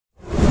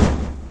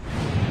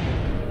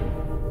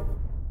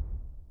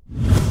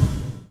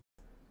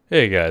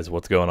Hey guys,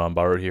 what's going on?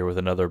 Bahroo here with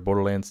another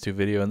Borderlands 2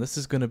 video, and this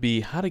is going to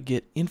be how to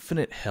get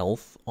infinite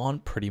health on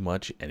pretty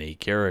much any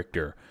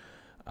character.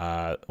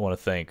 I want to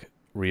thank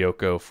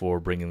Ryoko for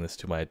bringing this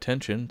to my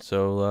attention,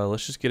 so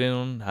let's just get in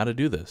on how to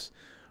do this.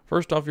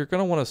 First off, you're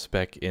going to want to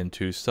spec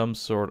into some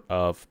sort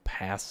of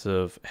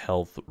passive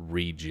health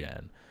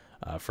regen.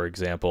 For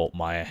example,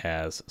 Maya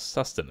has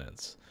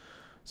sustenance,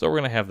 so we're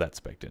going to have that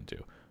spec'd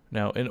into.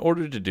 Now, in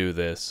order to do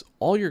this,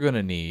 all you're going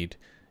to need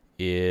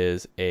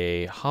is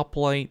a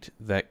Hoplite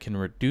that can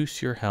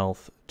reduce your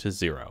health to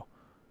 0.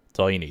 That's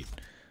all you need.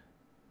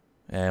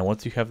 And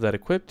once you have that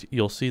equipped,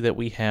 you'll see that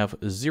we have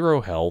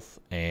 0 health,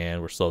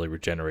 and we're slowly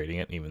regenerating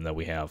it, even though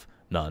we have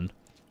none.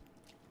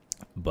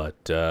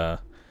 But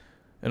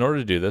in order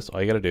to do this, all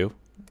you gotta do,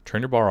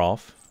 turn your bar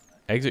off,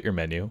 exit your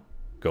menu,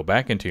 go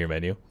back into your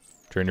menu,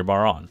 turn your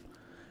bar on.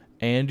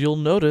 And you'll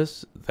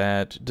notice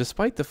that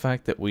despite the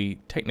fact that we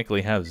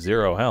technically have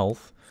 0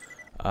 health,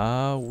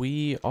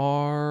 we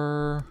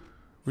are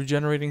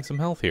regenerating some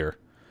health here.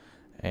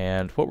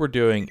 And what we're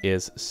doing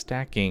is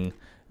stacking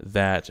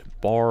that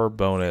bar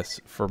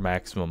bonus for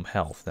maximum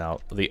health.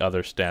 Now, the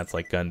other stats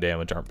like gun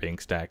damage aren't being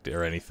stacked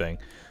or anything.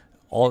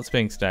 All that's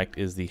being stacked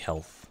is the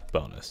health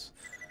bonus.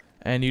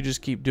 And you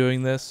just keep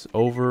doing this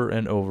over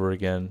and over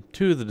again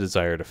to the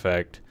desired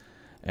effect,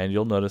 and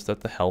you'll notice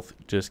that the health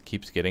just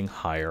keeps getting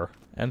higher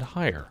and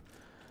higher.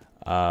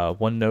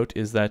 One note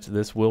is that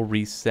this will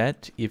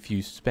reset if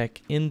you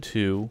spec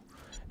into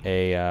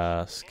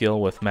a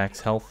skill with max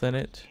health in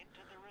it,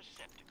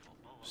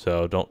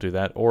 so don't do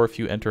that, or if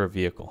you enter a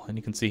vehicle. And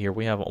you can see here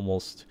we have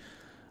almost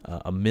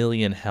a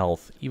million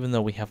health, even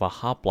though we have a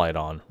hoplite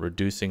on,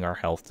 reducing our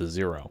health to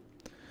 0.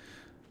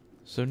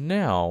 So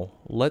now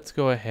let's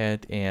go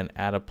ahead and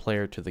add a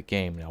player to the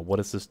game. Now what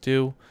does this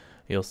do?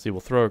 You'll see we'll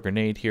throw a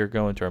grenade here,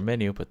 go into our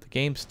menu, but the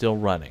game's still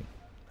running.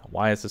 Now,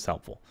 why is this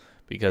helpful?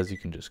 Because you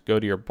can just go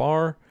to your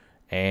bar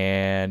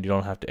and you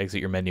don't have to exit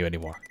your menu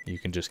anymore. You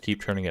can just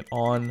keep turning it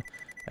on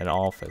and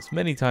off as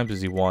many times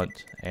as you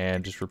want,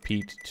 and just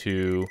repeat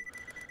to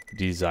the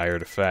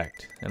desired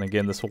effect. And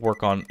again, this will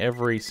work on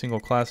every single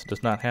class. It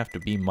does not have to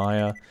be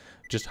Maya.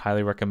 Just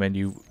highly recommend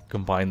you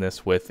combine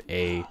this with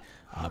a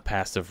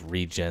passive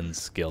regen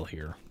skill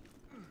here.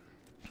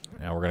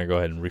 Now we're going to go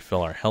ahead and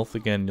refill our health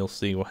again. You'll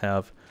see we'll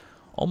have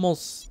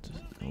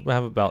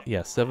about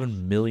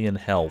 7 million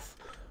health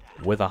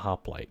with a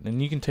hoplite.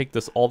 And you can take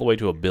this all the way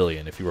to 1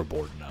 billion if you were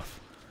bored enough.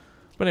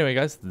 But anyway,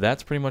 guys,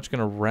 that's pretty much going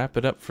to wrap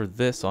it up for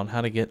this on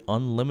how to get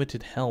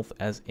unlimited health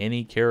as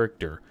any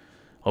character.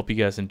 Hope you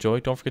guys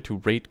enjoyed. Don't forget to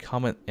rate,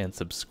 comment, and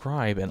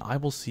subscribe, and I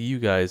will see you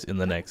guys in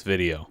the next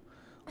video.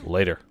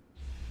 Later.